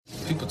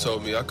Papa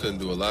told me I couldn't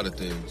do a lot of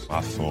things.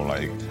 I feel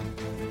like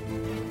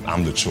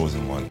I'm the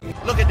chosen one.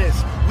 Look at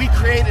this. We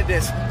created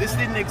this. This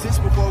didn't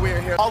exist before we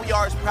were here. All we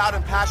are is proud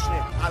and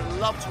passionate. I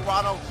love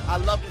Toronto. I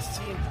love this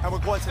team. And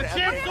we're going to the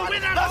NBA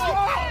Finals.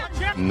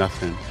 Let's go!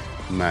 Nothing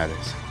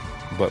matters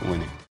but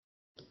winning.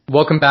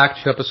 Welcome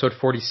back to episode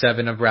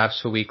 47 of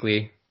Rapsville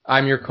Weekly.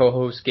 I'm your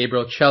co-host,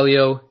 Gabriel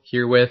Chelio,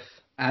 here with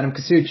Adam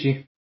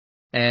Casucci.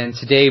 And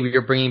today we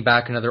are bringing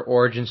back another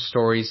Origin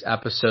Stories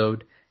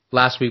episode.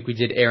 Last week we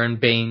did Aaron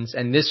Baines,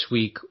 and this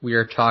week we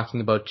are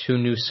talking about two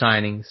new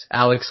signings,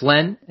 Alex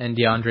Len and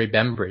DeAndre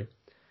Bembry.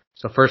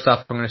 So first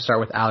off, I'm going to start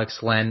with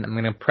Alex Len. I'm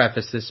going to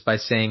preface this by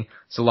saying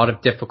it's a lot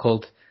of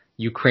difficult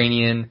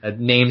Ukrainian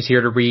names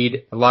here to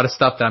read, a lot of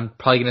stuff that I'm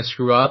probably going to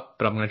screw up,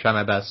 but I'm going to try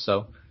my best,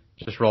 so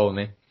just roll with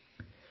me.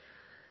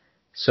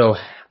 So,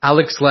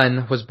 Alex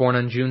Len was born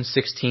on June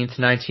 16,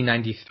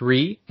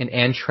 1993 in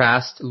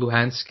Antrast,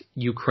 Luhansk,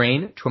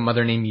 Ukraine, to a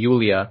mother named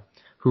Yulia,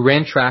 who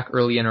ran track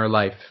early in her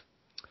life.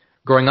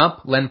 Growing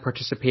up, Len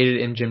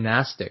participated in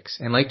gymnastics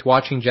and liked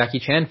watching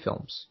Jackie Chan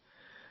films.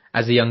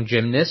 As a young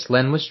gymnast,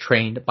 Len was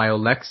trained by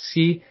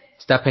Oleksiy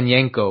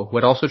Stepanenko, who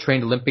had also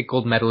trained Olympic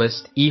gold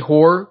medalist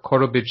Ihor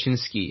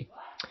Korobichinsky.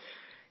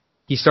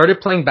 He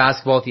started playing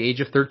basketball at the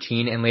age of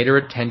 13 and later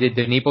attended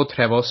the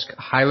Dnipropetrovsk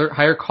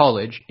Higher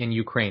College in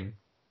Ukraine.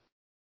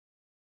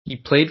 He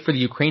played for the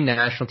Ukraine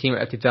national team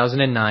at the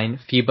 2009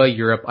 FIBA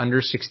Europe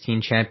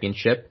Under-16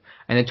 Championship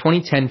and the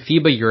 2010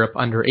 FIBA Europe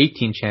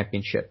Under-18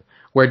 Championship,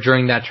 where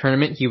during that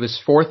tournament he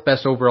was fourth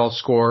best overall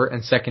scorer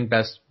and second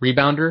best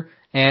rebounder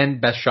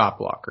and best shot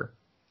blocker.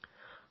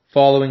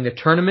 Following the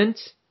tournament,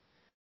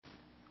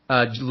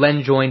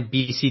 Len joined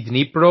BC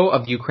Dnipro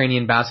of the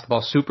Ukrainian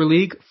Basketball Super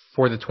League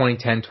for the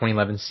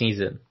 2010-2011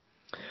 season.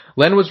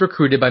 Len was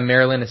recruited by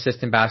Maryland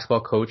assistant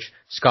basketball coach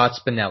Scott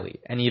Spinelli,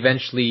 and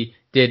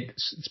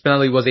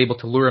Spinelli was able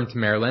to lure him to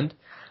Maryland.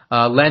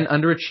 Len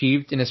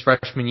underachieved in his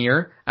freshman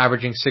year,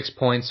 averaging 6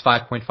 points,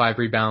 5.5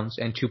 rebounds,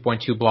 and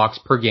 2.2 blocks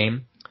per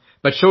game,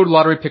 but showed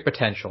lottery pick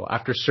potential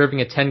after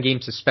serving a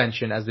 10-game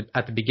suspension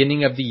at the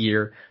beginning of the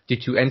year due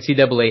to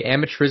NCAA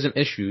amateurism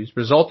issues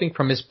resulting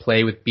from his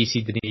play with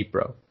BC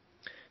Dnipro,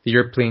 the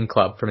European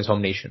club from his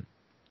home nation.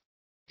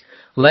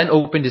 Len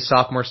opened his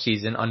sophomore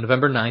season on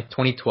November 9,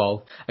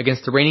 2012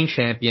 against the reigning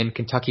champion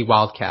Kentucky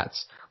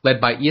Wildcats,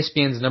 led by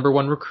ESPN's number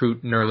one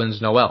recruit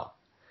Nerlens Noel.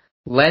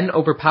 Len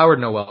overpowered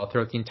Noel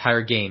throughout the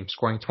entire game,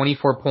 scoring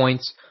 24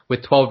 points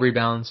with 12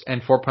 rebounds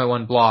and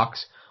 4.1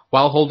 blocks,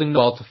 while holding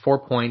Noel to 4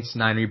 points,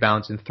 9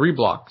 rebounds, and 3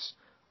 blocks,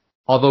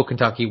 although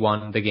Kentucky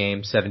won the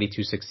game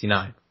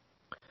 72-69.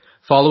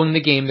 Following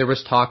the game, there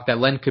was talk that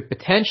Len could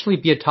potentially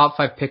be a top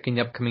 5 pick in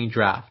the upcoming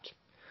draft.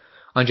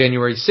 On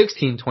January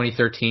 16,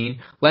 2013,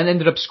 Len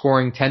ended up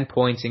scoring 10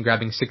 points and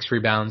grabbing 6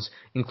 rebounds,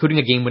 including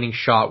a game-winning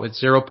shot with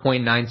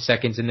 0.9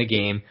 seconds in the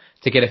game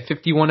to get a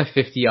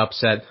 51-50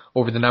 upset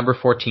over the number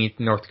 14th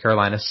North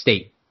Carolina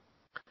State.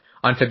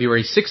 On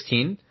February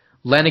 16,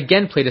 Len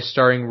again played a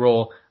starring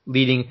role,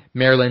 leading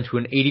Maryland to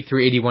an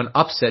 83-81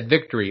 upset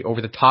victory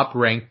over the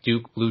top-ranked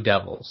Duke Blue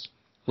Devils.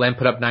 Len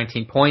put up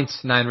 19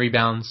 points, 9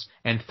 rebounds,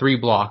 and 3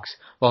 blocks,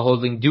 while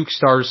holding Duke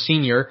Stars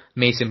senior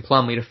Mason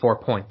Plumlee to 4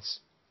 points.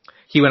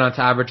 He went on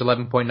to average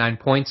 11.9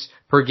 points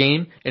per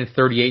game in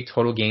 38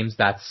 total games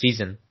that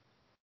season.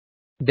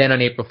 Then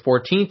on April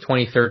 14,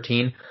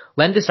 2013,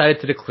 Len decided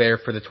to declare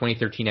for the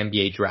 2013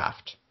 NBA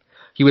draft.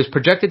 He was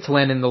projected to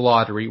land in the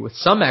lottery, with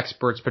some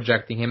experts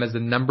projecting him as the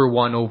number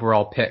 1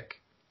 overall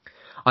pick.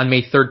 On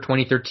May 3,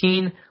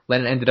 2013,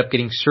 Len ended up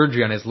getting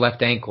surgery on his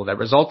left ankle that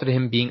resulted in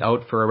him being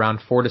out for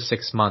around 4 to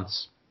 6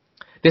 months.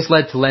 This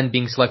led to Len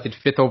being selected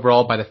 5th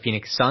overall by the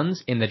Phoenix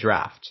Suns in the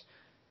draft.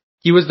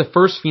 He was the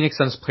first Phoenix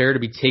Suns player to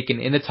be taken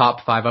in the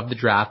top 5 of the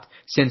draft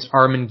since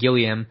Armin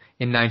Gilliam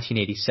in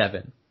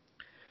 1987.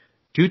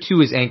 Due to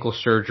his ankle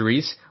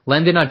surgeries,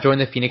 Len did not join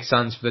the Phoenix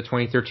Suns for the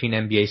 2013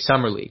 NBA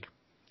Summer League.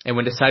 And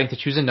when deciding to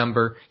choose a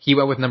number, he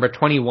went with number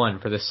 21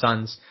 for the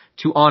Suns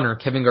to honor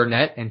Kevin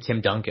Garnett and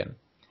Tim Duncan,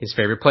 his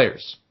favorite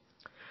players.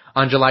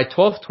 On July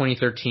 12,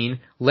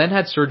 2013, Len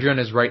had surgery on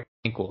his right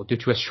ankle due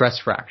to a stress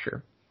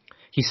fracture.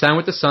 He signed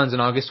with the Suns on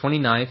August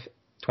 29,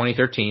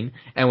 2013,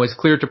 and was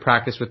cleared to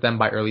practice with them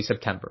by early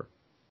September.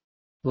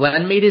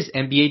 Len made his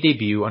NBA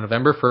debut on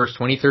November 1,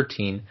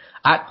 2013,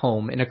 at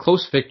home in a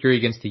close victory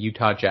against the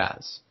Utah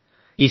Jazz.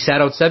 He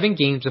sat out 7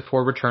 games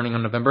before returning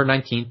on November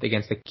 19th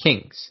against the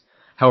Kings.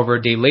 However,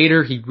 a day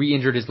later, he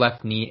re-injured his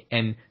left knee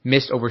and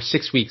missed over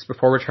 6 weeks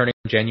before returning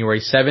on January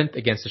 7th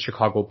against the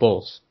Chicago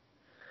Bulls.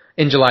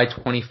 In July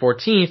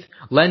 2014,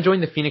 Len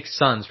joined the Phoenix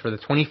Suns for the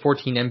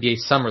 2014 NBA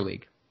Summer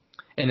League.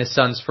 In his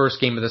Suns' first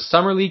game of the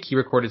Summer League, he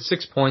recorded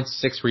 6 points,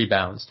 6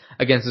 rebounds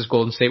against his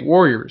Golden State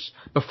Warriors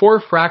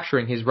before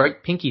fracturing his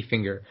right pinky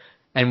finger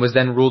and was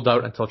then ruled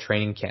out until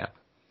training camp.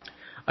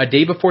 A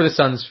day before the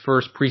Suns'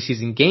 first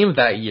preseason game of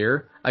that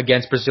year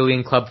against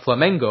Brazilian club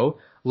Flamengo,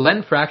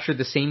 Len fractured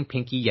the same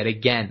pinky yet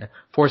again,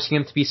 forcing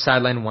him to be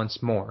sidelined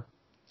once more.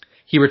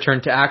 He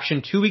returned to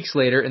action 2 weeks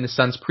later in the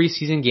Suns'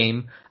 preseason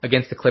game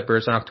against the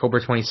Clippers on October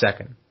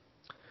 22nd.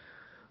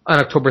 On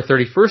October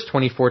 31st,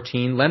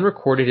 2014, Len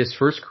recorded his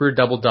first career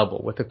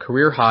double-double with a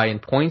career high in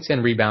points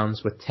and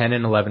rebounds with 10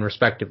 and 11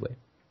 respectively,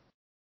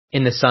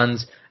 in the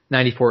Suns'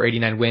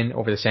 94-89 win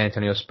over the San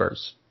Antonio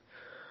Spurs.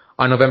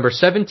 On November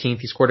 17th,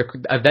 he scored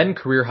a then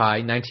career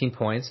high 19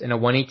 points in a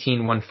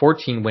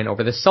 118-114 win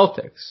over the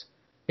Celtics.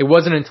 It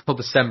wasn't until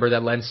December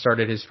that Len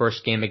started his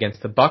first game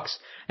against the Bucks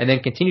and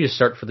then continued to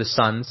start for the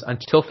Suns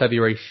until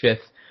February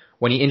 5th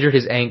when he injured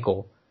his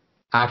ankle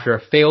after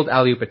a failed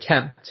alley-oop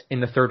attempt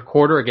in the third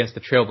quarter against the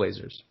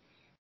Trailblazers.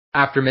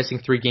 After missing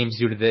 3 games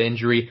due to the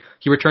injury,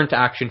 he returned to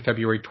action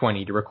February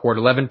 20 to record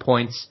 11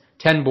 points,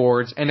 10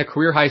 boards, and a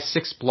career-high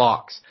 6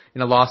 blocks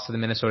in a loss to the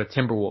Minnesota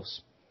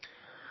Timberwolves.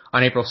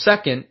 On April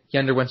 2nd, he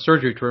underwent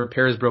surgery to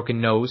repair his broken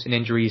nose, an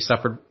injury he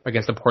suffered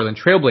against the Portland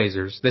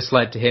Trailblazers. This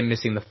led to him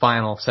missing the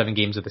final 7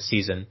 games of the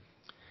season.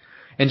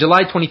 In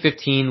July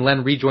 2015,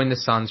 Len rejoined the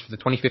Suns for the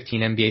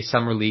 2015 NBA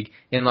Summer League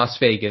in Las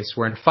Vegas,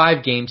 where in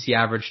 5 games he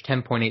averaged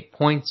 10.8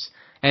 points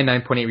and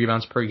 9.8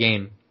 rebounds per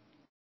game.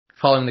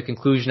 Following the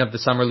conclusion of the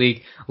Summer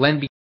League, Len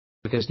began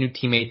with his new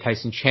teammate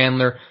Tyson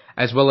Chandler,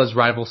 as well as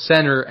rival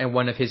center and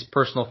one of his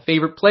personal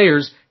favorite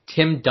players,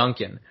 Tim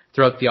Duncan,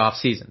 throughout the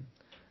offseason.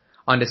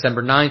 On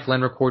December 9th,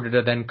 Len recorded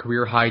a then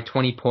career-high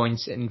 20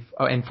 points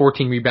and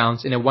 14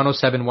 rebounds in a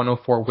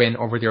 107-104 win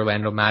over the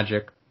Orlando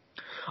Magic.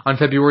 On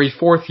February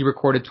 4th, he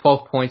recorded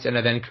 12 points and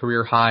a then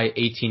career-high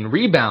 18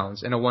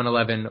 rebounds in a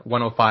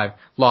 111-105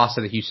 loss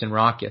to the Houston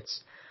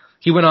Rockets.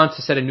 He went on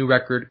to set a new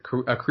record,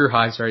 a career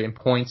high, in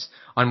points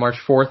on March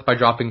 4th by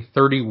dropping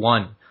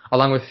 31,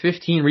 along with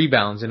 15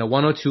 rebounds in a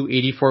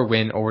 102-84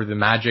 win over the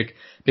Magic,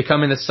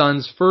 becoming the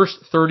Suns' first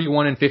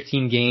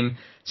 31-15 game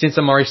since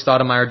Amari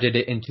Stoudemire did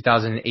it in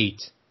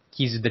 2008.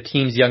 He's the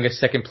team's youngest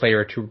second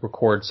player to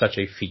record such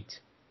a feat.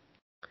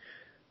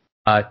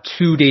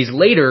 2 days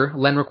later,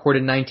 Len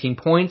recorded 19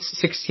 points,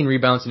 16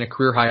 rebounds, and a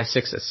career-high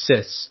 6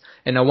 assists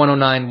in a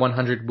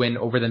 109-100 win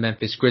over the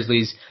Memphis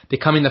Grizzlies,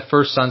 becoming the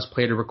first Suns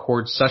player to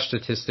record such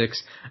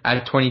statistics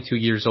at 22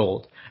 years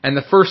old, and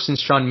the first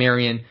since Shawn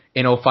Marion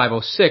in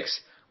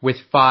 05-06 with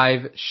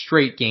 5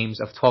 straight games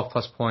of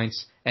 12-plus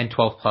points and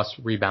 12-plus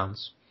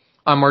rebounds.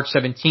 On March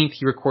 17th,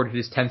 he recorded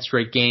his 10th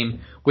straight game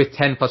with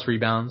 10-plus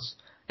rebounds,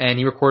 and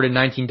he recorded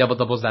 19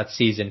 double-doubles that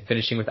season,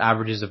 finishing with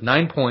averages of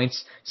 9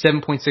 points,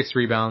 7.6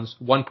 rebounds,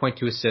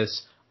 1.2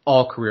 assists,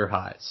 all career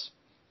highs.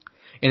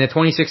 In the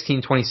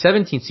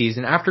 2016-2017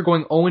 season, after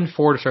going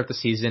 0-4 to start the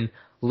season,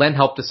 Len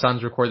helped the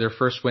Suns record their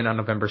first win on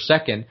November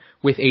 2nd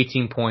with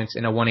 18 points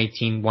in a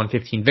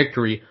 118-115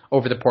 victory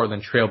over the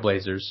Portland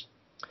Trailblazers.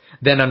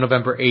 Then on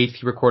November 8th,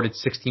 he recorded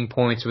 16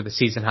 points with a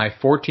season-high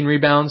 14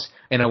 rebounds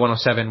in a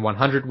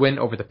 107-100 win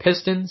over the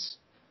Pistons.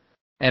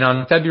 And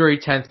on February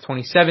 10th,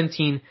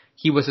 2017,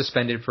 he was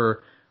suspended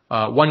for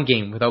 1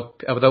 game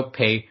without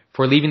pay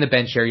for leaving the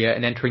bench area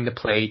and entering the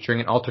play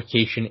during an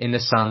altercation in the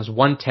Suns'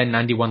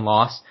 110-91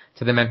 loss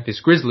to the Memphis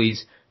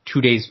Grizzlies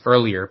 2 days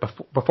earlier.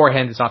 Before I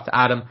hand this off to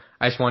Adam,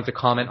 I just wanted to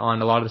comment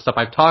on a lot of the stuff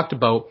I've talked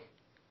about.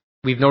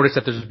 We've noticed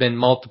that there's been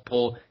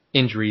multiple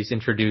injuries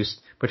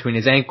introduced between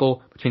his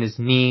ankle, between his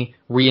knee,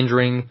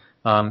 re-injuring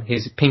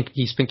his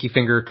pinky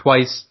finger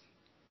twice,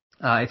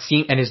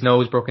 and his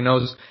nose, broken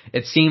nose.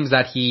 It seems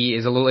that he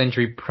is a little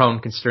injury prone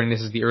considering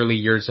this is the early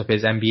years of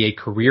his NBA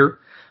career.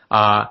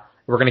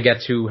 We're going to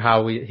get to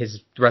how the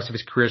rest of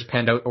his career has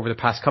panned out over the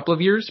past couple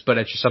of years, but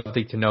it's just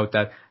something to note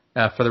that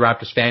for the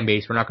Raptors fan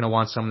base, we're not going to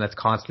want someone that's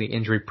constantly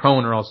injury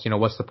prone, or else,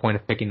 what's the point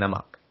of picking them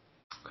up?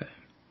 Okay.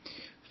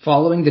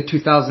 Following the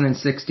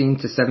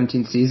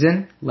 2016-17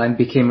 season, Len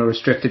became a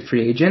restricted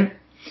free agent.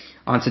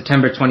 On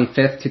September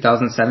 25th,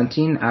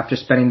 2017, after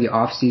spending the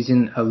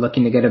offseason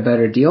looking to get a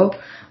better deal,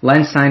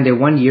 Len signed a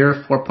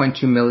 1-year,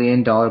 $4.2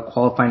 million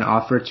qualifying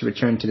offer to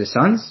return to the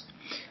Suns.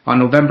 On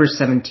November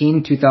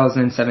 17,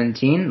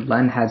 2017,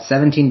 Len had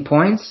 17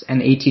 points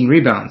and 18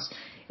 rebounds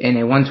in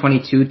a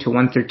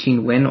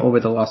 122-113 win over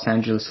the Los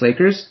Angeles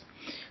Lakers.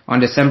 On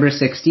December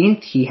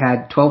 16th, he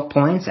had 12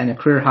 points and a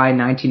career-high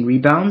 19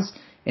 rebounds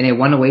in a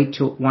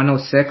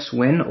 108-106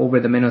 win over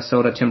the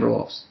Minnesota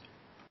Timberwolves.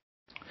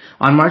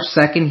 On March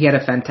 2nd, he had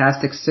a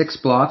fantastic 6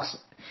 blocks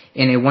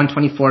in a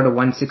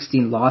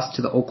 124-116 loss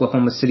to the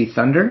Oklahoma City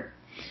Thunder.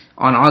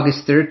 On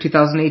August 3rd,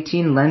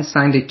 2018, Len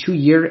signed a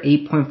 2-year,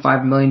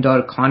 $8.5 million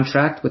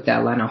contract with the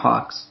Atlanta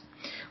Hawks.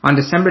 On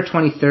December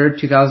 23rd,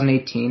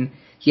 2018,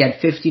 he had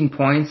 15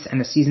 points and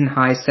a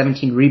season-high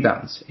 17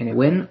 rebounds in a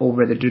win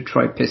over the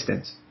Detroit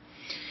Pistons.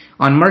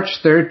 On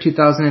March 3rd,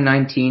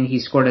 2019, he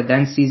scored a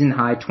then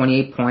season-high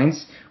 28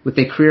 points with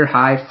a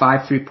career-high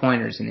 5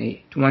 3-pointers in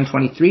a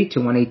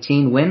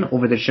 123-118 win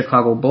over the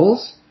Chicago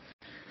Bulls.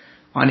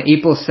 On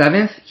April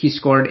 7th, he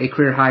scored a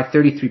career-high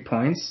 33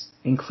 points,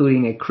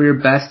 including a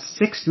career-best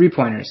 6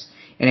 3-pointers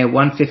in a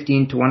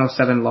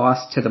 115-107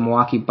 loss to the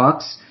Milwaukee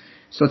Bucks.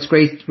 So it's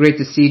great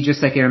to see,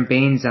 just like Aaron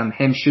Baines,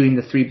 him shooting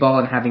the 3-ball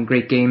and having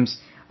great games,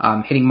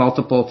 hitting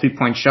multiple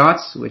 3-point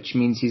shots, which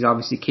means he's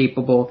obviously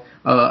capable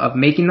of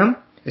making them,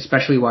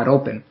 especially wide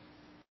open.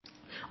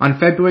 On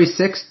February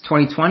 6,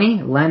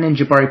 2020, Len and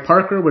Jabari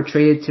Parker were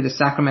traded to the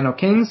Sacramento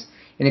Kings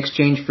in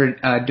exchange for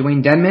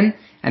Dwayne Dedmon.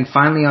 And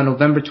finally, on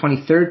November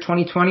 23rd,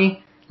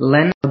 2020,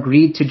 Len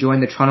agreed to join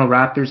the Toronto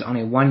Raptors on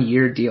a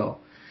 1-year deal.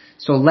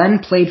 So Len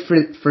played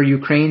for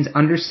Ukraine's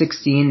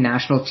under-16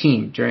 national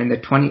team during the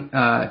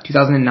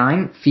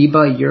 2009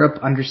 FIBA Europe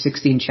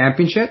Under-16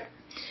 Championship.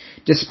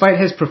 Despite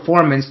his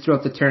performance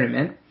throughout the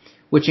tournament,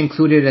 which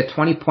included a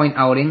 20-point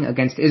outing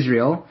against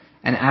Israel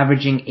and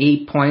averaging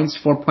 8 points,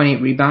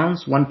 4.8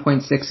 rebounds,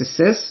 1.6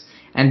 assists,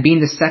 and being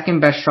the second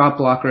best shot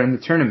blocker in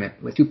the tournament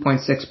with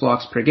 2.6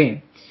 blocks per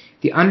game,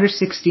 the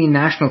under-16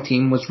 national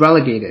team was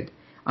relegated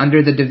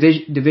under the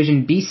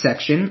Division B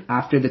section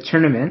after the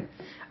tournament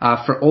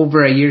for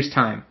over a year's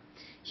time.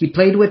 He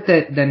played with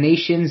the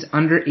nation's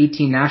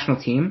under-18 national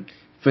team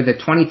for the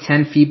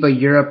 2010 FIBA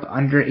Europe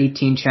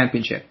Under-18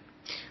 Championship.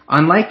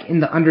 Unlike in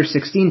the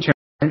under-16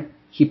 tournament,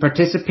 he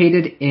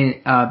participated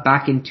in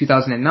back in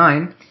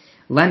 2009.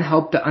 Len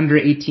helped the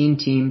under-18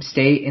 team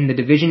stay in the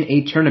Division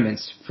A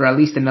tournaments for at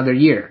least another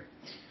year.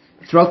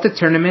 Throughout the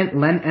tournament,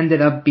 Len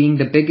ended up being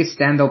the biggest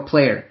standout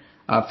player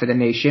for the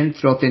nation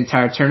throughout the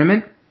entire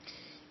tournament.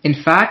 In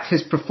fact,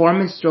 his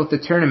performance throughout the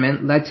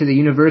tournament led to the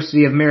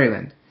University of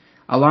Maryland,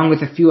 along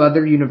with a few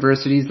other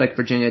universities like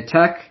Virginia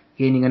Tech,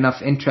 gaining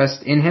enough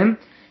interest in him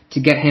to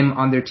get him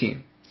on their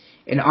team.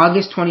 In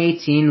August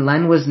 2018,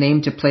 Len was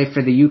named to play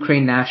for the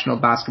Ukraine national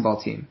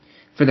basketball team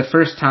for the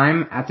first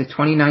time at the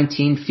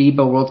 2019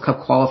 FIBA World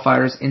Cup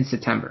qualifiers in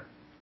September.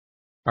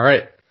 All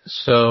right.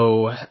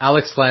 So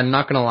Alex Len,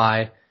 not going to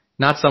lie,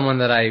 not someone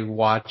that I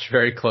watch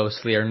very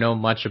closely or know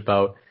much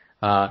about.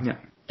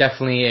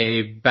 Definitely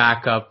a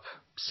backup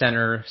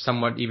center,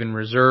 somewhat even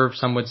reserve,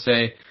 some would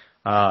say.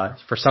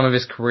 For some of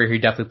his career, he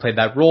definitely played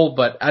that role.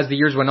 But as the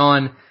years went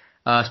on,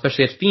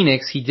 especially at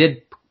Phoenix, he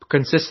did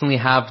consistently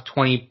have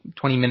 20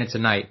 minutes a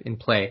night in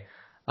play.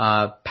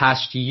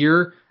 Past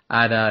year,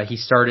 he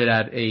started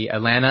at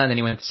Atlanta and then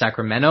he went to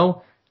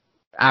Sacramento,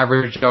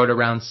 averaged out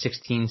around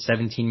 16,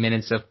 17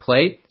 minutes of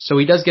play. So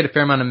he does get a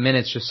fair amount of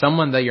minutes, just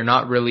someone that you're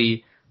not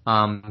really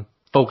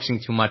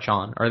focusing too much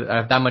on or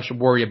that much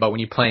worry about when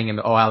you're playing in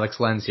Alex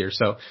Len's here.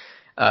 So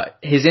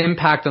his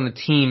impact on the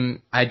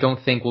team, I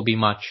don't think will be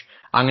much.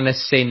 I'm going to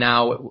say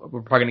now,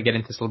 we're probably going to get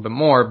into this a little bit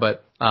more,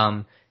 but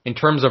in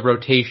terms of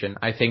rotation,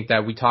 I think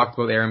that we talked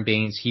about Aaron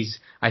Baines.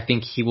 I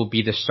think he will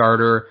be the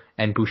starter,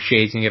 and Boucher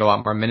is going to get a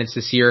lot more minutes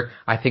this year.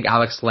 I think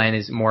Alex Len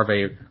is more of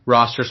a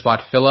roster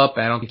spot fill-up,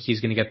 and I don't think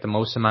he's going to get the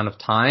most amount of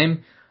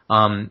time.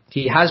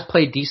 He has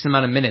played decent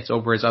amount of minutes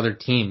over his other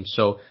teams,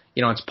 so,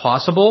 it's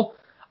possible.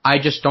 I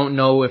just don't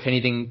know if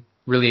anything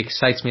really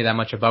excites me that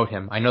much about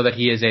him. I know that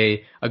he is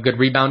a good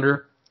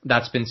rebounder.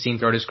 That's been seen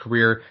throughout his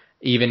career,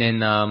 even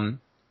in on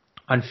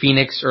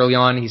Phoenix early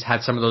on. He's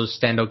had some of those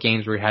standout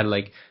games where he had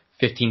like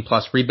 15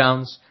 plus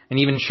rebounds, and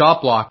even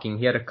shot blocking.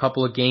 He had a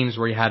couple of games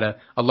where he had a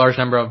large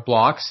number of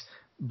blocks.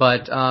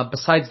 But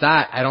besides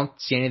that, I don't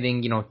see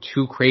anything,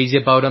 too crazy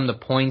about him. The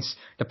points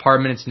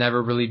department, it's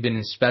never really been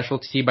his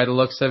specialty by the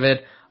looks of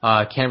it.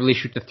 Can't really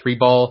shoot the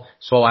 3-ball,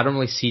 so I don't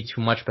really see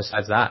too much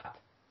besides that.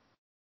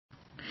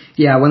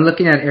 Yeah, when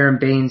looking at Aaron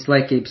Baines,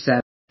 like Gabe said,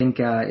 I think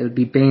it would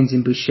be Baines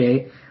and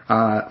Boucher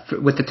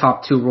with the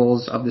top two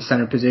roles of the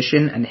center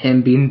position, and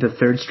him being the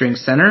third string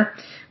center.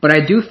 But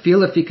I do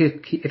feel if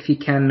he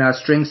can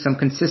string some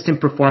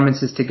consistent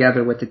performances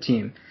together with the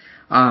team,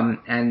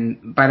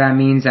 and by that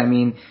means I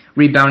mean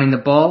rebounding the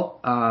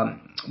ball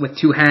with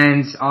two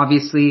hands,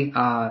 obviously,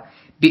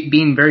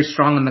 being very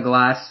strong on the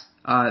glass,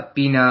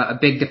 being a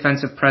big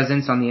defensive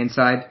presence on the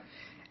inside.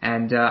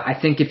 And I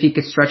think if he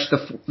could stretch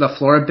the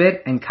floor a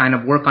bit and kind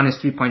of work on his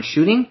 3-point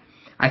shooting,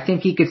 I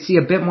think he could see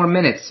a bit more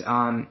minutes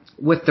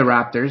with the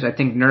Raptors. I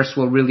think Nurse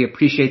will really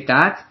appreciate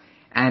that,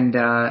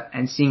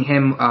 and seeing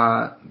him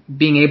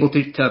being able to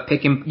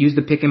use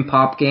the pick and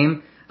pop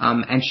game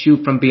and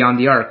shoot from beyond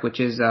the arc,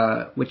 which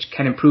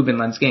can improve in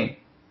Len's game.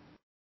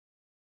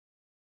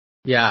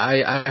 Yeah,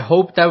 I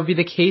hope that would be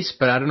the case,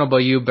 but I don't know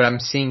about you, but I'm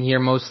seeing here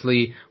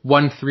mostly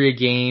 1-3 a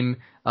game.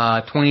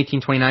 2018,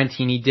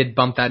 2019, he did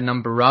bump that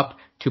number up,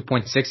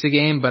 2.6 a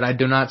game, but I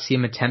do not see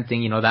him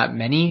attempting, that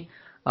many.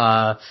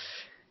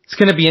 It's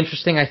going to be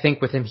interesting, I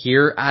think, with him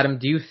here. Adam,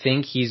 do you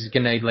think he's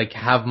going to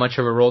have much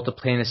of a role to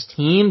play in this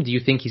team? Do you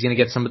think he's going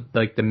to get some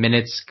the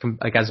minutes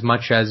as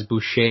much as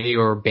Boucher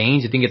or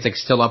Baines? Do you think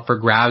it's still up for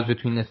grabs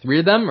between the three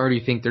of them, or do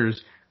you think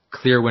there's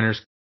clear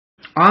winners?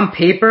 On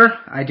paper,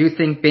 I do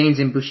think Baines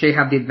and Boucher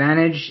have the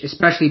advantage,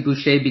 especially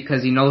Boucher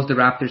because he knows the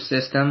Raptors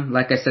system.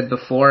 Like I said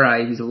before,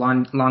 he's a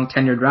long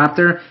tenured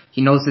Raptor.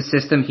 He knows the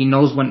system. He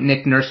knows what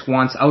Nick Nurse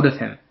wants out of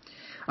him.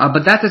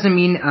 But that doesn't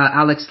mean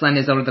Alex Len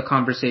is out of the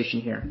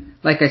conversation here.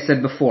 Like I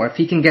said before, if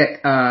he can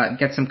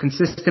get some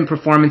consistent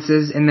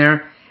performances in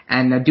there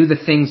and do the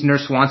things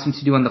Nurse wants him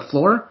to do on the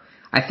floor,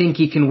 I think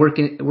he can work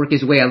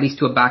his way at least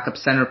to a backup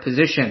center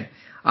position.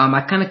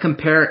 I kind of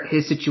compare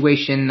his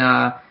situation.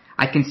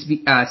 I can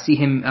see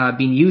him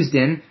being used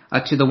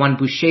to the one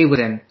Boucher was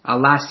in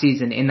last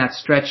season in that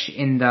stretch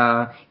in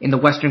the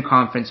Western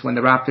Conference when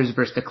the Raptors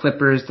versus the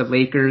Clippers, the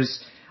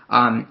Lakers,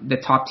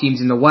 the top teams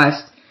in the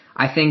West.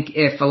 I think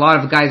if a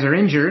lot of guys are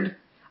injured,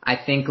 I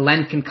think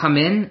Len can come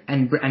in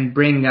and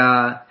bring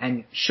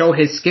and show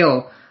his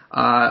skill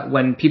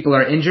when people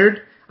are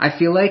injured. I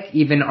feel like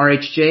even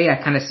RHJ,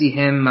 I kind of see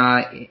him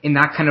in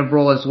that kind of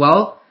role as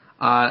well.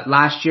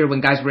 Last year when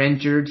guys were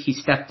injured, he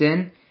stepped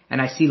in,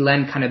 and I see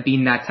Len kind of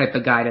being that type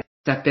of guy to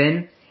step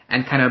in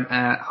and kind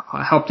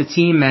of help the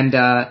team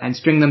and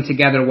string them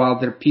together while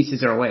their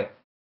pieces are away.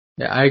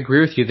 Yeah, I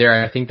agree with you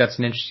there. I think that's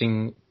an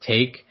interesting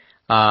take.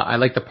 I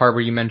like the part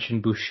where you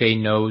mentioned Boucher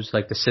knows,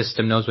 like the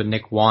system knows what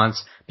Nick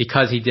wants,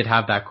 because he did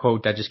have that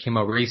quote that just came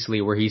out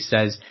recently where he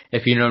says,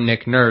 if you know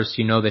Nick Nurse,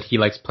 you know that he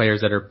likes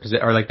players that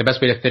are like the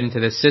best way to fit into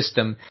this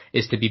system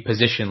is to be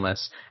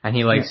positionless. And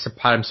he likes to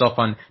pride himself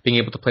on being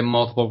able to play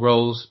multiple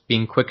roles,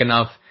 being quick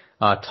enough,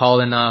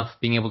 tall enough,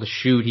 being able to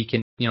shoot. He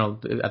can,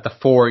 at the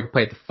 4, he can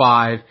play at the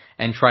 5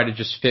 and try to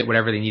just fit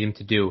whatever they need him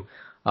to do.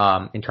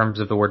 In terms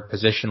of the word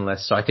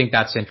positionless. So I think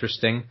that's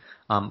interesting.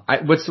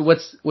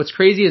 What's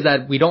crazy is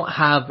that we don't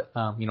have,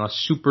 a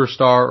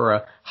superstar or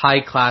a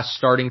high class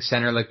starting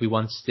center like we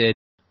once did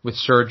with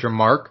Serge or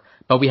Mark,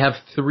 but we have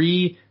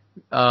 3,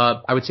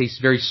 I would say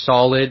very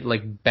solid,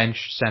 like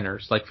bench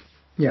centers, like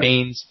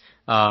Baines,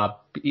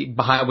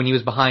 when he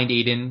was behind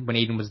Aiden, when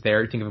Aiden was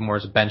there, you think of him more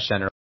as a bench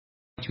center.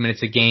 2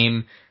 minutes a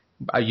game,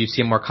 you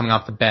see him more coming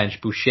off the bench,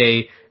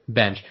 Boucher,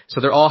 bench.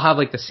 So they all have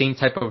like the same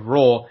type of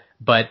role,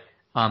 but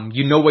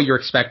you know what you're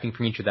expecting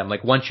from each of them.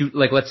 Like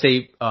let's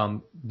say,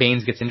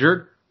 Baines gets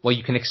injured, well,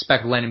 you can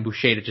expect Len and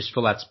Boucher to just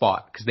fill that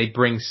spot because they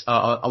bring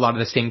a lot of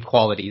the same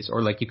qualities.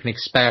 Or like you can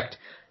expect,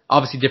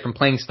 obviously different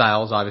playing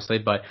styles, obviously,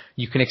 but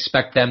you can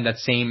expect them that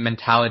same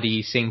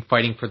mentality, same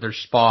fighting for their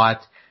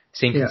spot,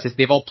 same consistency.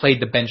 They've all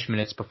played the bench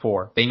minutes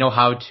before. They know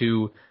how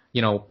to,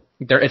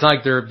 it's not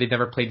like they've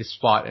never played this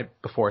spot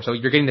before. So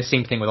you're getting the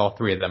same thing with all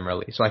 3 of them,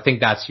 really. So I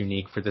think that's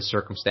unique for this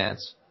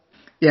circumstance.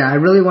 Yeah, I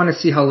really want to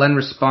see how Len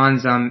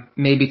responds,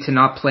 maybe to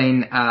not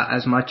playing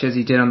as much as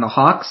he did on the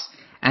Hawks,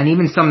 and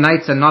even some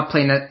nights not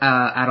playing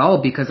at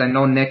all, because I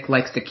know Nick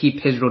likes to keep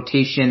his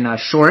rotation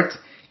short,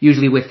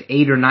 usually with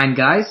 8 or 9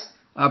 guys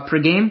per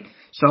game.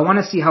 So I want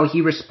to see how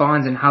he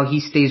responds and how he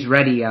stays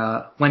ready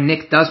when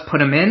Nick does put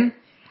him in.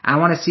 I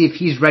want to see if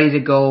he's ready to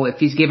go, if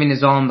he's giving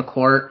his all on the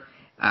court,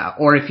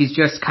 or if he's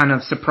just kind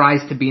of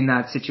surprised to be in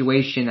that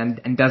situation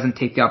and doesn't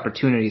take the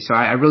opportunity. So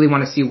I really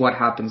want to see what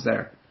happens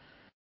there.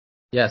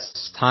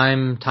 Yes,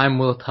 time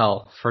will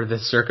tell for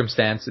this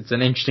circumstance. It's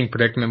an interesting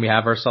predicament we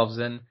have ourselves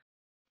in.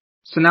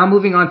 So now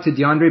moving on to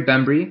DeAndre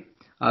Bembry.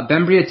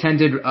 Bembry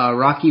attended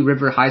Rocky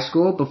River High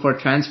School before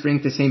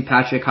transferring to St.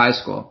 Patrick High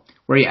School,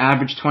 where he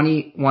averaged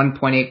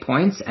 21.8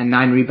 points and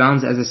 9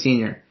 rebounds as a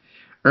senior,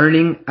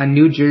 earning a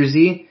New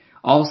Jersey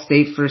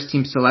All-State First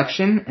Team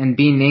selection and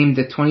being named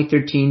the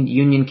 2013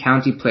 Union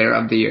County Player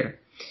of the Year.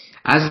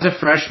 As a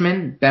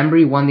freshman,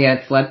 Bembry won the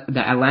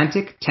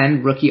Atlantic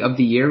 10 Rookie of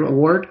the Year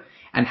award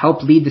and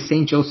helped lead the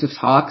St. Joseph's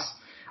Hawks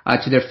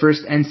to their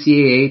first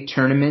NCAA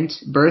tournament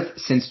berth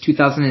since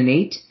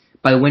 2008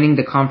 by winning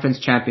the conference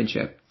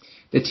championship.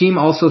 The team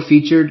also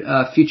featured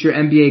future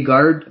NBA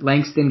guard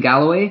Langston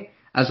Galloway,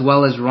 as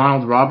well as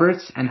Ronald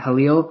Roberts and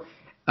Halil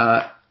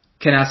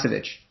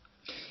Kanasevich.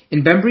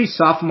 In Bembry's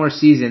sophomore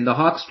season, the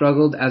Hawks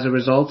struggled as a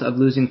result of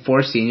losing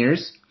 4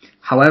 seniors.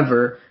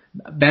 However,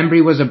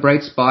 Bembry was a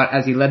bright spot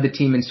as he led the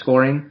team in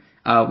scoring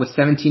with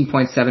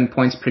 17.7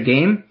 points per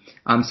game,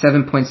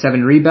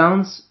 7.7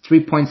 rebounds,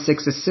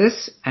 3.6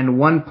 assists, and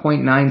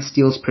 1.9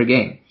 steals per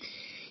game.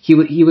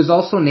 He was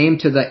also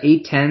named to the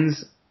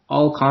A-10's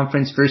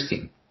All-Conference First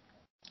Team.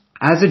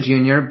 As a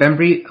junior,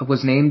 Bembry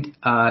was named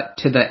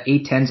to the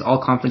A-10's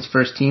All-Conference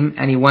First Team,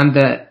 and he won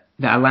the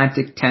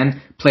Atlantic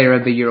 10 Player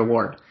of the Year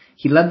award.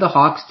 He led the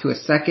Hawks to a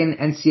second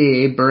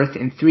NCAA berth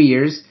in 3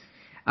 years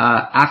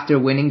after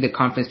winning the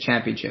conference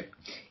championship.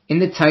 In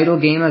the title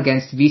game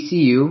against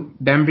VCU,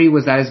 Bembry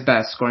was at his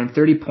best, scoring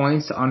 30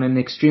 points on an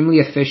extremely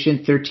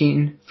efficient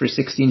 13 for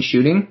 16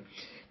 shooting.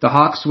 The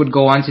Hawks would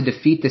go on to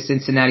defeat the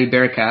Cincinnati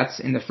Bearcats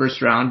in the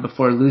first round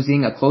before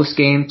losing a close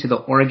game to the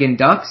Oregon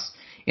Ducks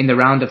in the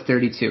round of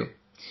 32.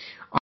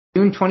 On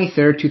June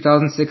 23,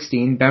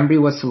 2016, Bembry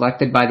was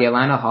selected by the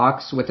Atlanta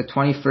Hawks with the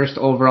 21st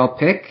overall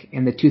pick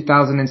in the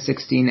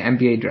 2016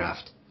 NBA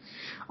draft.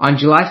 On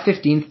July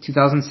 15,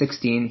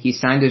 2016, he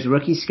signed his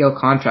rookie scale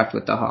contract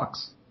with the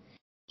Hawks.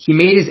 He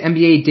made his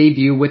NBA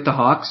debut with the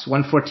Hawks,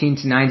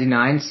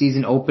 114-99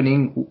 season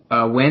opening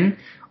win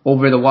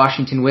over the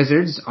Washington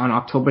Wizards on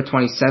October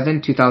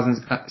 27,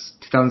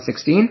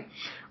 2016,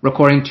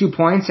 recording 2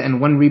 points and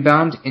 1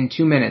 rebound in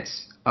 2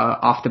 minutes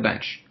off the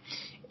bench.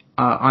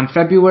 On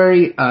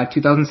February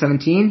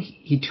 2017,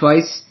 he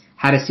twice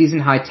had a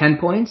season-high 10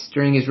 points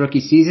during his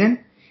rookie season.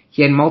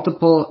 He had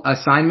multiple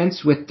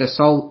assignments with the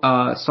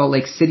Salt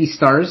Lake City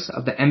Stars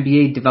of the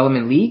NBA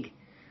Development League,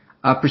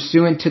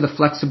 pursuant to the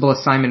flexible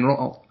assignment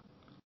role.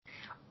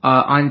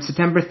 On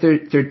September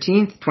 13th,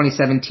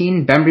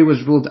 2017, Bembry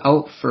was ruled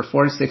out for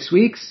 4 to 6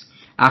 weeks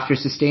after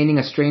sustaining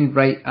a strained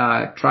right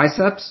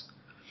triceps.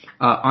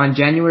 On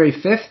January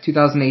 5th,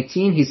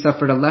 2018, he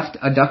suffered a left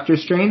adductor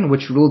strain,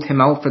 which ruled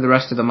him out for the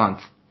rest of the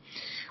month.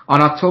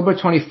 On October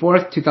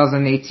 24th,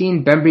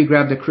 2018, Bembry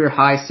grabbed a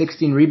career-high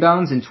 16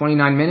 rebounds in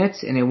 29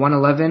 minutes in a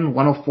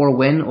 111-104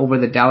 win over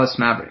the Dallas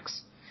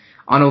Mavericks.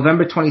 On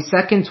November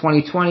 22nd,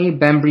 2020,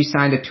 Bembry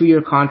signed a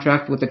 2-year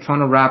contract with the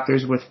Toronto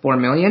Raptors worth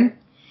 $4 million.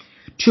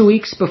 2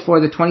 weeks before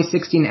the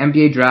 2016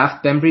 NBA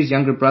draft, Bembry's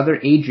younger brother,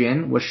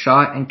 Adrian, was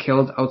shot and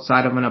killed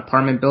outside of an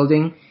apartment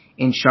building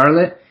in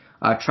Charlotte,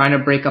 trying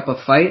to break up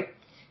a fight.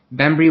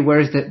 Bembry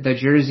wears the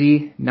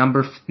jersey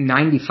number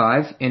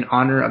 95 in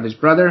honor of his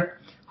brother,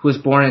 who was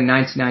born in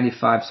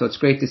 1995. So it's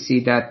great to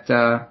see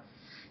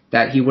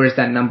that he wears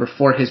that number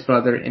for his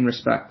brother in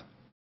respect.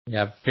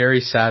 Yeah,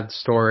 very sad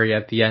story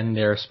at the end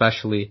there,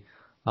 especially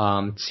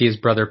see his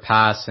brother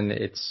pass, and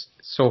it's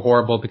so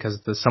horrible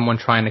because someone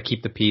trying to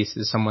keep the peace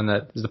is someone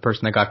that is the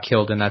person that got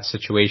killed in that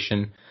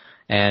situation.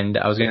 And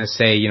I was going to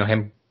say,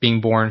 him being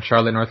born in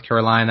Charlotte, North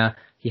Carolina,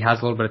 he has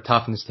a little bit of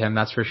toughness to him,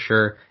 that's for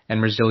sure,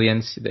 and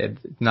resilience.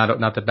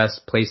 Not the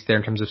best place there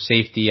in terms of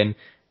safety, and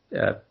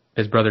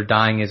his brother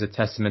dying is a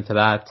testament to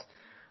that.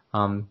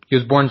 He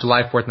was born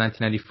July 4th,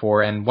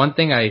 1994, and one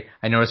thing I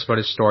noticed about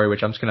his story,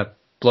 which I'm just going to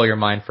blow your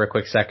mind for a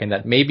quick second,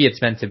 that maybe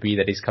it's meant to be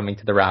that he's coming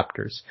to the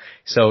Raptors.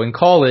 So in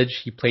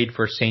college, he played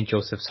for St.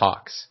 Joseph's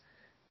Hawks.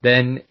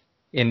 Then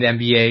in the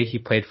NBA, he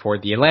played for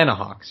the Atlanta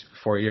Hawks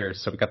for 4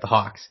 years, so we got the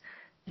Hawks.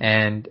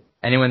 And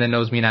anyone that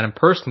knows me and Adam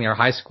personally, our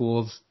high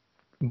school's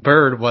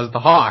bird was the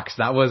Hawks.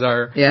 That was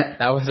our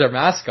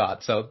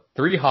mascot. So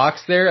 3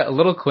 Hawks there, a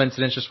little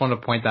coincidence, just wanted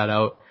to point that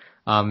out.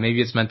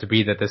 Maybe it's meant to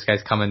be that this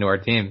guy's coming to our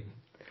team.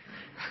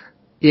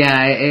 Yeah,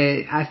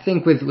 I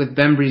think with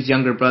Bembry's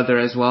younger brother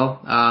as well.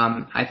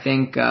 I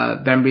think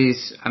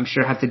Bembry's, I'm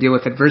sure, had to deal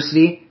with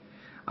adversity,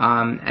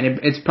 and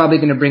it's probably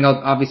going to bring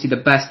out obviously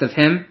the best of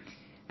him.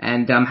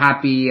 And I'm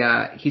happy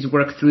he's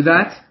worked through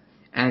that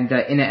and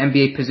in an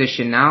NBA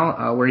position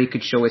now where he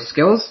could show his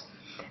skills.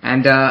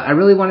 And I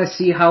really want to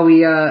see how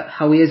he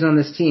is on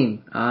this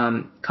team.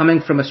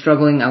 Coming from a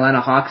struggling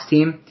Atlanta Hawks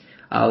team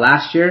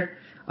last year.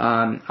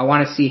 I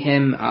want to see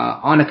him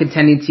on a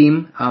contending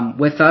team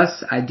with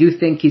us. I do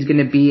think he's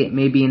going to be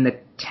maybe in the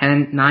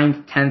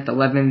 9th, 10th,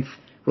 11th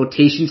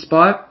rotation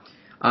spot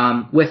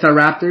with our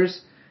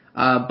Raptors.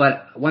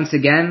 But once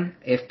again,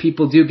 if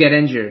people do get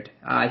injured,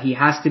 he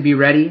has to be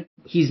ready.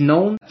 He's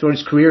known throughout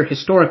his career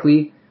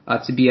historically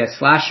to be a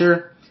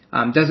slasher,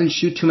 doesn't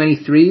shoot too many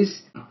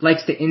threes,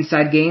 likes the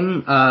inside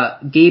game.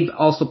 Gabe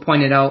also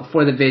pointed out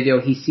for the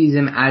video he sees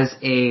him as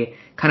a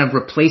kind of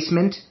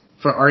replacement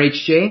for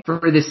RHJ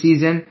for this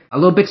season. A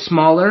little bit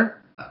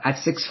smaller at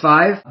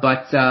 6'5",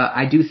 but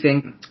I do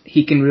think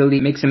he can really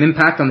make some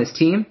impact on this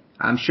team.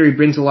 I'm sure he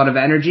brings a lot of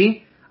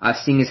energy,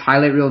 seeing his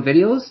highlight reel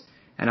videos,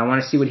 and I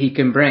want to see what he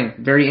can bring.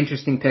 Very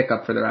interesting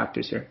pickup for the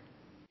Raptors here.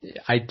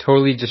 I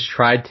totally just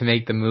tried to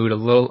make the mood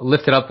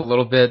lift it up a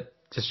little bit,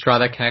 just draw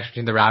that connection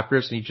between the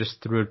Raptors, and he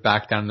just threw it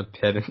back down the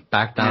pit and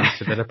back down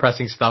to the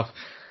depressing stuff.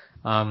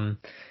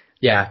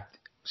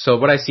 So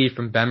what I see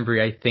from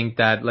Bembry, I think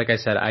that, like I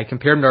said, I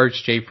compared him to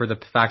RHJ for the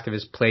fact of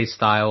his play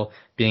style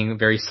being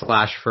very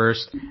slash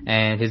first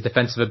and his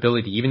defensive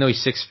ability. Even though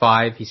he's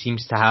 6'5", he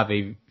seems to have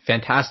a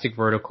fantastic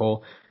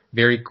vertical,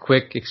 very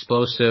quick,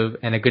 explosive,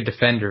 and a good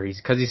defender.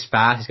 Because he's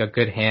fast, he's got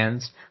good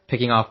hands,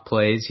 picking off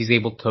plays. He's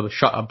able to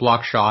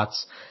block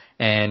shots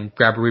and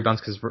grab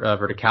rebounds because of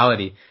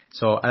verticality.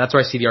 So that's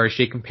where I see the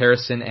RHJ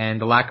comparison,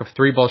 and the lack of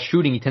 3-ball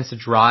shooting. He tends to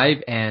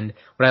drive, and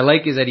what I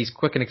like is that he's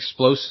quick and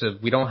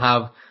explosive. We don't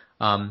have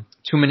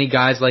too many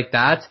guys like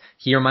that.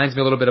 He reminds me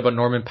a little bit about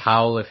Norman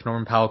Powell. If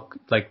Norman Powell,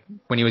 like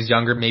when he was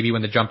younger, maybe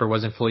when the jumper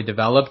wasn't fully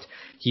developed,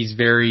 he's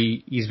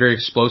very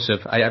explosive.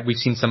 We've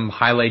seen some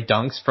highlight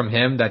dunks from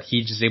him that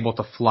he's just able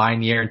to fly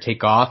in the air and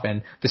take off.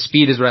 And the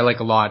speed is what I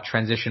like a lot.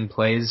 Transition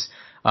plays,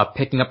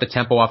 picking up the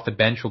tempo off the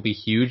bench will be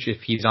huge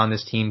if he's on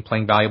this team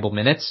playing valuable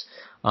minutes.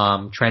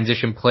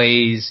 Transition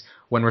plays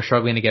when we're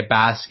struggling to get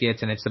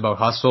baskets and it's about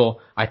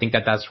hustle. I think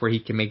that's where he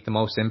can make the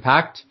most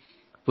impact.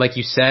 Like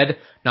you said,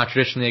 not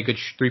traditionally a good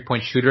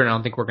 3-point shooter, and I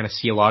don't think we're going to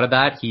see a lot of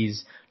that.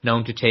 He's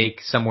known to take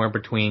somewhere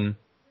between,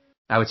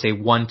 I would say,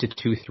 1 to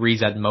 2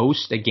 threes at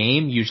most a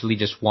game, usually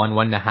just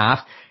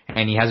 1.5,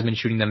 and he hasn't been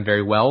shooting them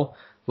very well.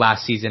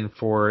 Last season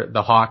for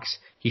the Hawks,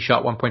 he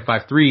shot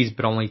 1.5 threes,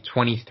 but only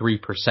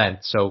 23%.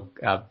 So,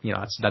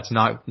 that's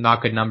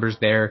not good numbers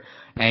there.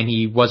 And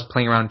he was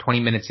playing around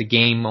 20 minutes a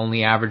game,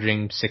 only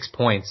averaging 6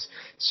 points.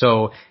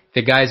 So,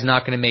 the guy's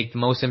not going to make the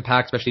most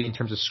impact, especially in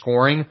terms of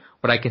scoring.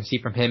 What I can see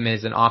from him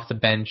is an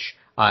off-the-bench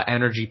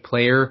energy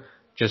player,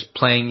 just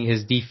playing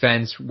his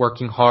defense,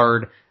 working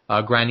hard,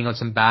 grinding on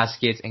some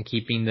baskets, and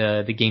keeping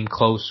the game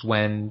close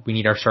when we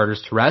need our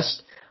starters to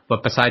rest.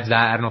 But besides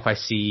that, I don't know if I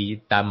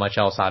see that much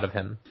else out of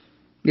him.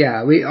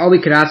 Yeah, all we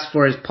could ask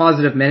for is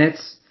positive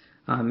minutes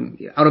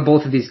out of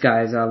both of these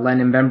guys, Len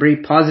and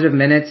Bembry. Positive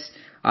minutes.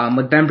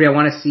 With Bembry, I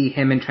want to see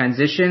him in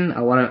transition.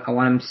 I want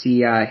him to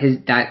see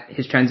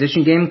his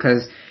transition game,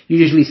 because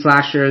usually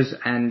slashers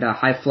and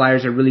high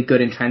flyers are really good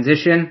in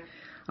transition.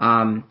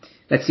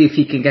 Let's see if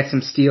he can get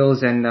some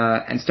steals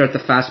and start the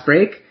fast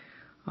break.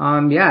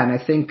 And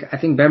I think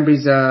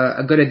Bembry's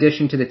a good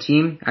addition to the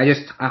team.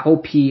 I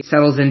hope he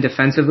settles in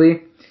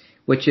defensively.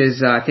 which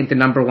is, I think, the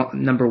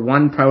number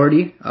one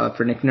priority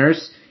for Nick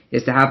Nurse,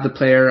 is to have the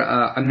player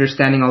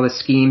understanding all the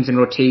schemes and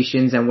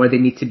rotations and where they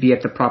need to be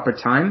at the proper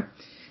time.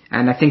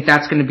 And I think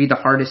that's going to be the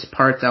hardest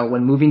part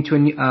when moving to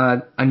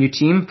a new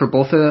team for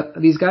both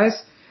of these guys.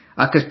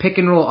 Because pick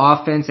and roll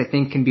offense, I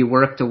think, can be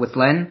worked with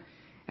Len,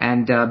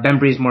 and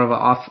Bembry is more of an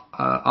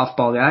off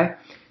ball guy.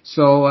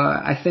 So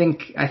I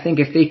think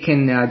if they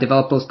can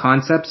develop those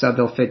concepts,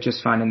 they'll fit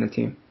just fine in the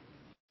team.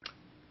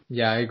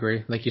 Yeah, I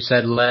agree. Like you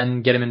said,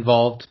 Len, get him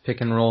involved,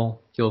 pick and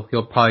roll.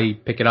 He'll probably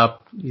pick it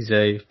up. He's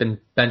been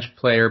bench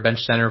player, bench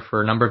center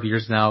for a number of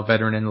years now,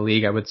 veteran in the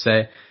league, I would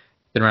say.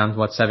 Been around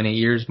 7-8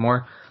 years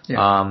more.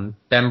 Yeah.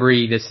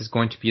 Bembry, this is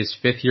going to be his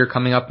 5th year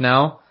coming up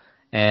now,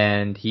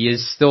 and he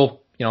is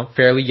still,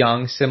 fairly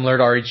young, similar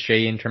to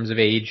RHJ in terms of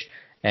age,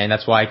 and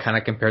that's why I kind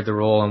of compared the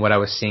role and what I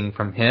was seeing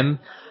from him.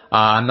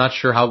 I'm not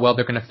sure how well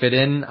they're going to fit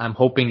in. I'm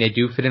hoping they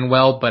do fit in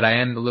well, but I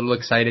am a little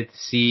excited to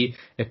see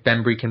if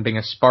Bembry can bring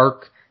a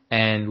spark,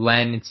 and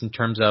Len, it's in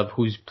terms of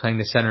who's playing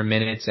the center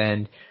minutes,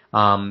 and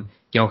I'm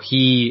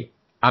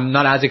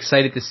not as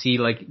excited to see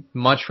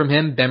much from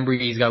him. Bembry,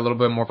 he's got a little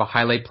bit more of a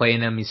highlight play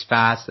in him. He's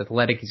fast,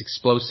 athletic, he's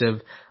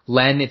explosive.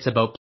 Len, it's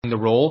about playing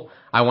the role.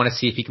 I want to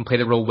see if he can play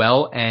the role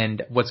well,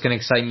 and what's going to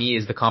excite me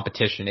is the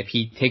competition. If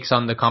he takes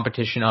on the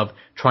competition of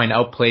trying to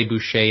outplay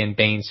Boucher and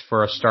Baines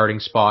for a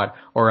starting spot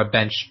or a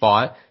bench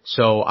spot.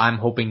 So I'm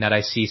hoping that I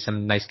see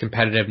some nice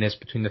competitiveness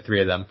between the three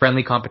of them.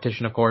 Friendly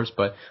competition, of course,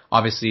 but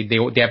obviously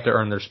they have to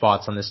earn their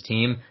spots on this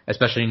team,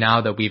 especially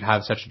now that we've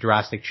had such a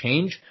drastic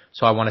change.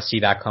 So I want to see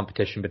that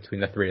competition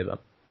between the three of them.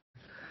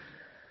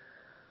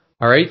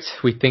 All right,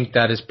 we think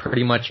that is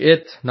pretty much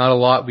it. Not a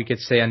lot we could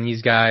say on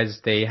these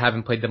guys. They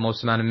haven't played the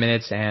most amount of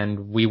minutes,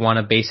 and we want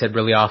to base it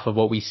really off of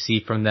what we see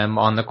from them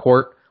on the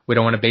court. We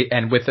don't want to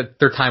and with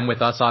their time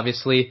with us,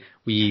 obviously,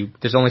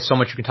 there's only so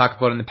much we can talk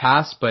about in the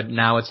past, but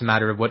now it's a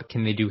matter of what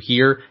can they do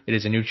here. It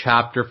is a new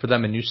chapter for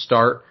them, a new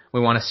start. We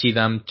want to see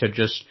them to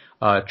just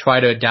try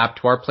to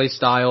adapt to our play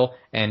style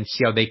and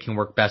see how they can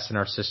work best in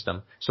our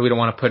system. So we don't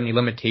want to put any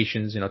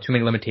limitations, too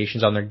many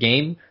limitations on their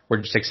game.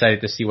 We're just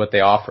excited to see what they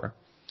offer.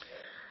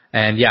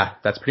 And yeah,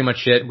 that's pretty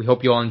much it. We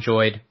hope you all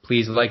enjoyed.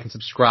 Please like and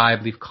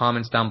subscribe. Leave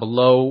comments down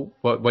below.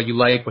 What you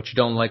like, what you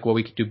don't like, what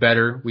we could do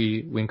better.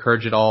 We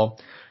encourage it all.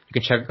 You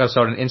can check us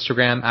out on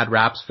Instagram at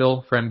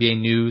Rapsville for NBA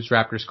news,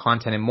 Raptors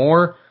content, and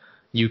more.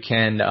 You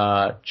can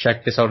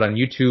check this out on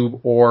YouTube,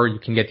 or you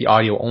can get the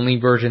audio-only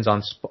versions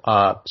on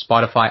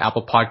Spotify,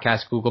 Apple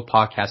Podcasts, Google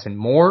Podcasts, and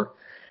more.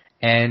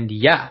 And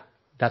yeah,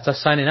 that's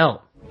us signing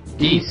out.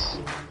 Peace.